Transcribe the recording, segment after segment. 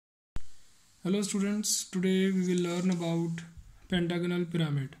Hello students, today we will learn about pentagonal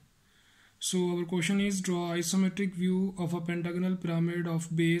pyramid. So our question is draw isometric view of a pentagonal pyramid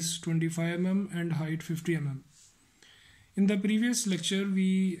of base 25 mm and height 50 mm. In the previous lecture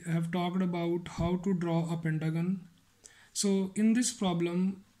we have talked about how to draw a pentagon. So in this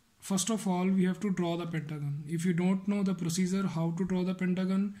problem, first of all we have to draw the pentagon. If you don't know the procedure how to draw the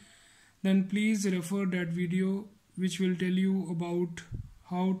pentagon, then please refer that video which will tell you about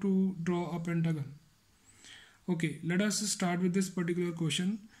how to draw a pentagon. Okay, let us start with this particular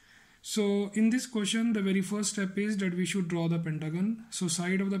question. So in this question, the very first step is that we should draw the pentagon. So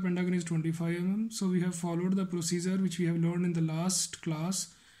side of the pentagon is 25 mm. So we have followed the procedure which we have learned in the last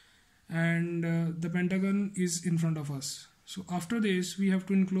class, and the pentagon is in front of us. So after this, we have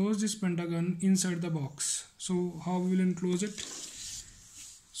to enclose this pentagon inside the box. So how we will enclose it?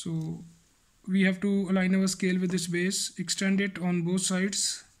 So we have to align our scale with this base, extend it on both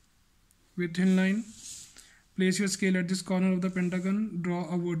sides with thin line. Place your scale at this corner of the pentagon, draw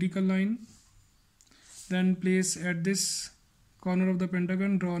a vertical line. Then place at this corner of the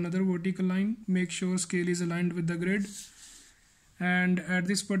pentagon, draw another vertical line. Make sure scale is aligned with the grid. And at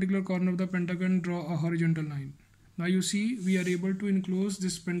this particular corner of the pentagon, draw a horizontal line. Now you see we are able to enclose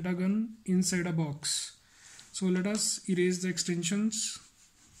this pentagon inside a box. So let us erase the extensions.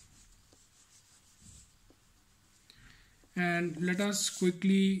 And let us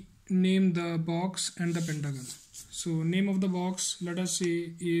quickly name the box and the pentagon. So name of the box, let us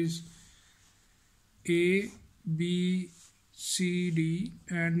say, is A, B, C, D,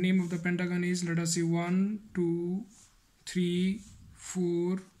 and name of the pentagon is, let us say, 1, 2, 3,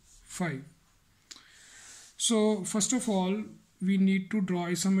 4, 5. So first of all, we need to draw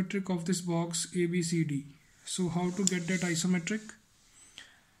isometric of this box A, B, C, D. So how to get that isometric?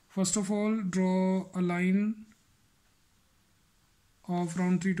 First of all, draw a line of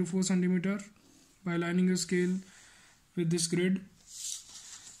around 3 to 4 centimeter by aligning your scale with this grid.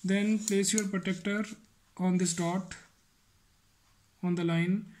 Then place your protector on this dot on the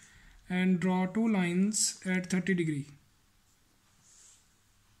line and draw two lines at 30 degree.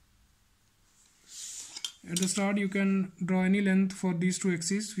 At the start you can draw any length for these two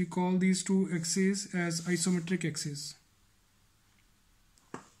axes. We call these two axes as isometric axes.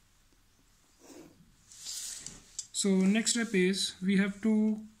 So next step is we have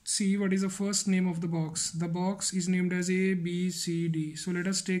to see what is the first name of the box. The box is named as A, B, C, D. So let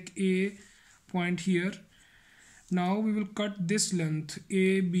us take A point here. Now we will cut this length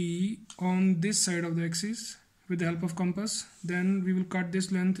A, B on this side of the axis with the help of compass. Then we will cut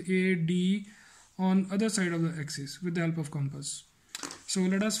this length A, D on other side of the axis with the help of compass. So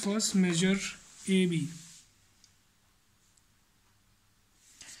let us first measure AB.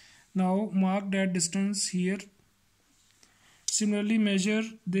 Now mark that distance here. Similarly, measure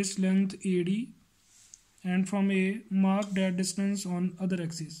this length AD, and from A, mark that distance on other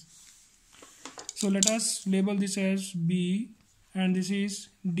axis. So let us label this as B and this is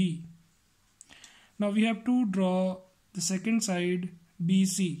D. Now we have to draw the second side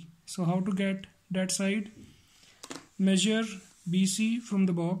BC. So how to get that side? Measure BC from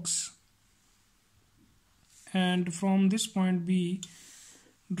the box, and from this point B,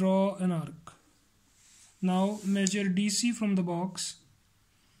 draw an arc. Now measure DC from the box,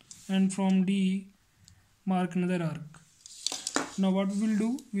 and from D mark another arc. Now what we will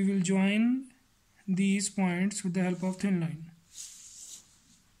do? We will join these points with the help of thin line.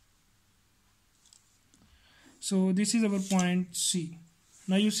 So this is our point C.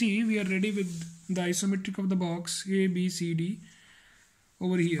 Now you see we are ready with the isometric of the box A, B, C, D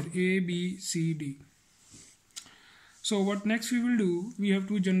over here. A, B, C, D. So what next we will do, we have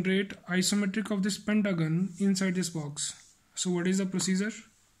to generate isometric of this pentagon inside this box. So what is the procedure?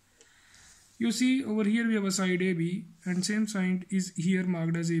 You see over here we have a side AB and same side is here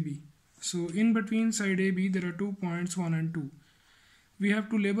marked as AB. So in between side AB there are 2 points 1 and 2. We have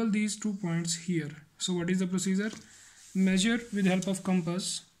to label these 2 points here. So what is the procedure? Measure with help of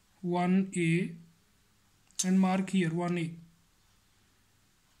compass 1A and mark here 1A.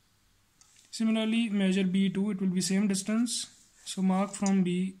 Similarly, measure B2, it will be same distance. So mark from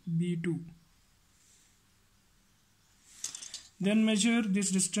B, B2. Then measure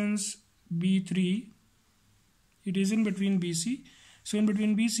this distance B3. It is in between BC. So in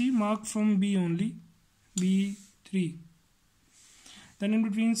between BC, mark from B only, B3. Then in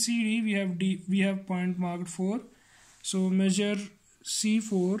between CD, we have D, we have point marked 4. So measure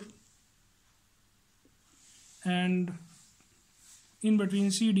C4, and in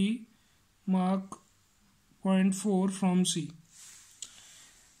between CD, mark point 4 from C.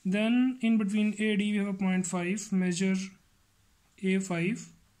 Then in between AD we have a 0.5, measure A5,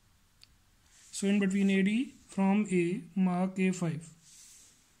 So in between AD from A, mark A5.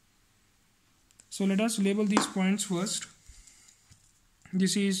 So let us label these points first.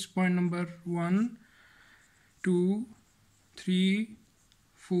 This is point number 1, 2, 3,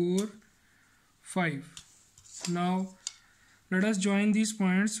 4, 5. Now let us join these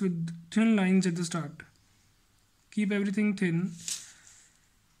points with thin lines at the start. Keep everything thin.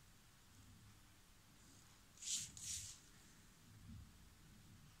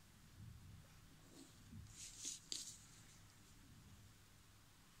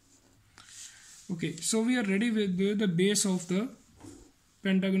 Okay, so we are ready with the base of the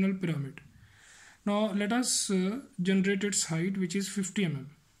pentagonal pyramid. Now let us generate its height, which is 50 mm.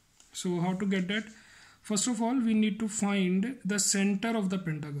 So how to get that? First of all, we need to find the center of the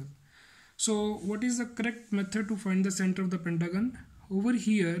pentagon. So what is the correct method to find the center of the pentagon? Over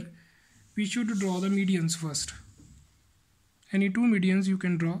here, we should draw the medians first. Any two medians you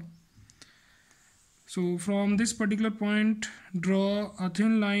can draw. So from this particular point, draw a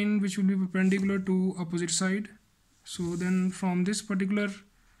thin line which will be perpendicular to opposite side. So then from this particular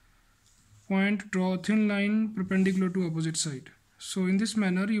point, draw a thin line perpendicular to opposite side. So in this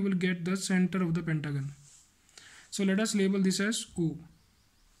manner, you will get the center of the pentagon. So let us label this as O.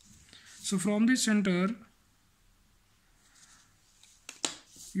 So from this center,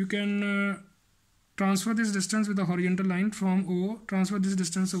 you can transfer this distance with a horizontal line from O, transfer this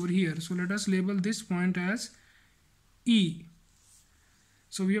distance over here. So let us label this point as E.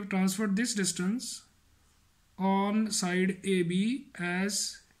 So we have transferred this distance on side AB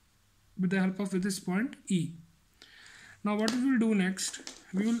as with the help of this point E. Now what we will do next,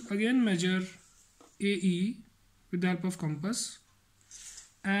 we will again measure AE with the help of compass,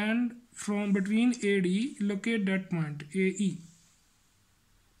 and from between AD locate that point AE.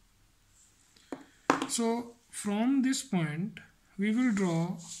 So from this point we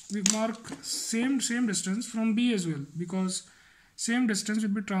mark same distance from B as well, because same distance will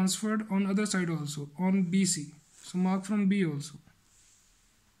be transferred on other side also, on BC. So mark from B also.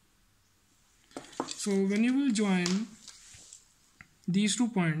 So when you will join these 2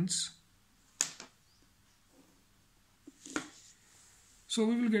 points, so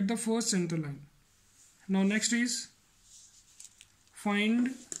we will get the first center line. Now next is find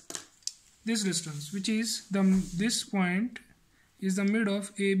this distance, which is this point is the mid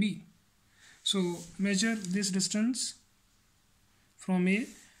of AB. So measure this distance from A,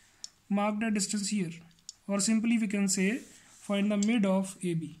 mark the distance here, or simply we can say find the mid of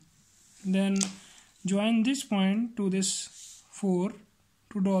AB. Then join this point to this 4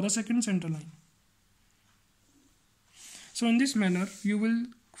 to draw the second center line. So in this manner you will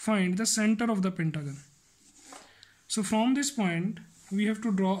find the center of the pentagon. So from this point we have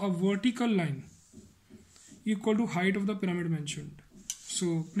to draw a vertical line equal to height of the pyramid mentioned.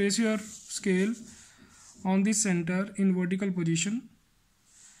 So place your scale on the center in vertical position,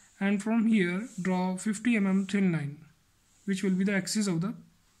 and from here draw 50 mm thin line, which will be the axis of the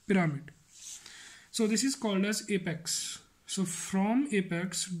pyramid. So this is called as apex. So from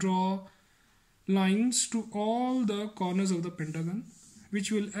apex draw lines to all the corners of the pentagon,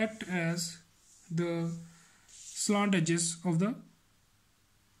 which will act as the slant edges of the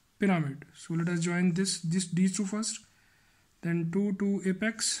pyramid. So let us join these 2 first, then 2 to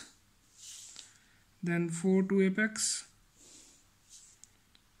apex, then 4 to apex,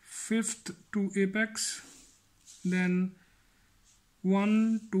 5th to apex, then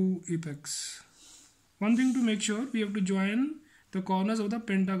 1 to apex. One thing to make sure, we have to join the corners of the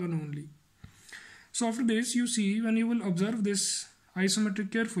pentagon only. So after this, you see, when you will observe this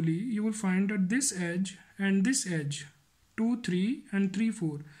isometric carefully, you will find that this edge and this edge 2, 3 and 3,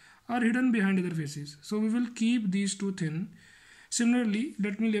 4 are hidden behind other faces. So we will keep these 2 thin. Similarly,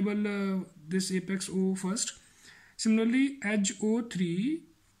 let me label this apex O first. Similarly, edge O3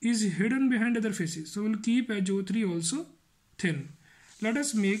 is hidden behind other faces. So we'll keep edge O3 also thin. Let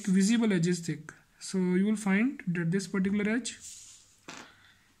us make visible edges thick. So you will find that this particular edge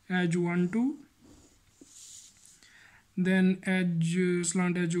 1, 2, then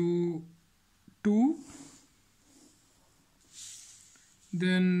slant edge O2,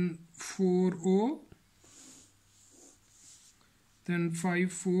 then 4O, then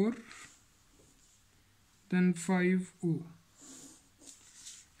 5, 4, then 5O,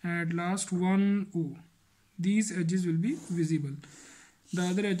 and at last 1O. These edges will be visible. The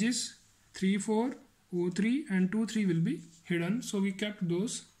other edges 3, 4, O3 and 2, 3 will be hidden. So we kept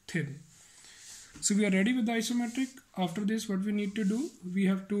those thin. So we are ready with the isometric. After this, what we need to do, we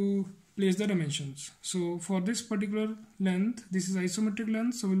have to place the dimensions. So for this particular length, this is isometric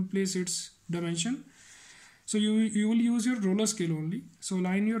length, so we'll place its dimension. So you will use your roller scale only. So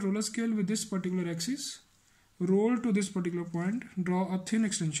align your roller scale with this particular axis, roll to this particular point, draw a thin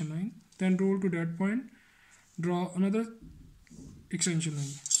extension line, then roll to that point, draw another extension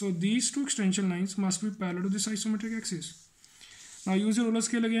line. So these two extension lines must be parallel to this isometric axis. Now use your roller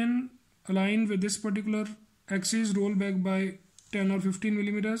scale again, align with this particular axis, roll back by 10 or 15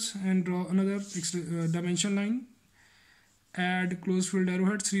 millimeters and draw another dimension line. Add closed field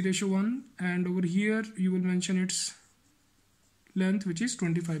arrowhead 3:1, and over here you will mention its length, which is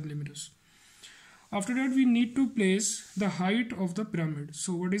 25 millimeters. After that, we need to place the height of the pyramid.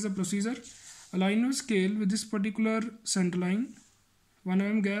 So what is the procedure? Align your scale with this particular center line, 1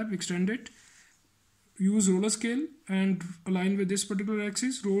 mm gap, extend it, use roller scale and align with this particular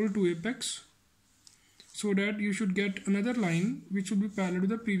axis, roll to apex, so that you should get another line which will be parallel to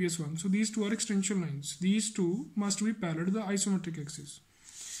the previous one. So these two are extension lines. These two must be parallel to the isometric axis.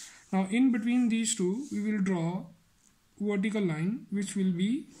 Now in between these two, we will draw vertical line which will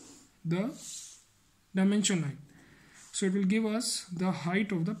be the dimension line. So it will give us the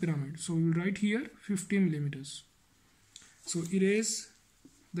height of the pyramid. So we will write here 50 millimeters. So erase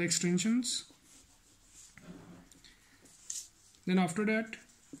the extensions. Then after that,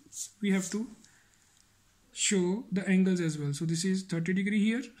 we have to show the angles as well. So this is 30 degree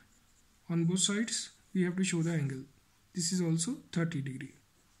here on both sides. We have to show the angle. This is also 30 degree.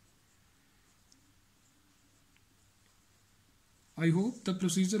 I hope the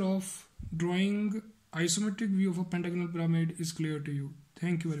procedure of drawing isometric view of a pentagonal pyramid is clear to you.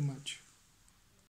 Thank you very much.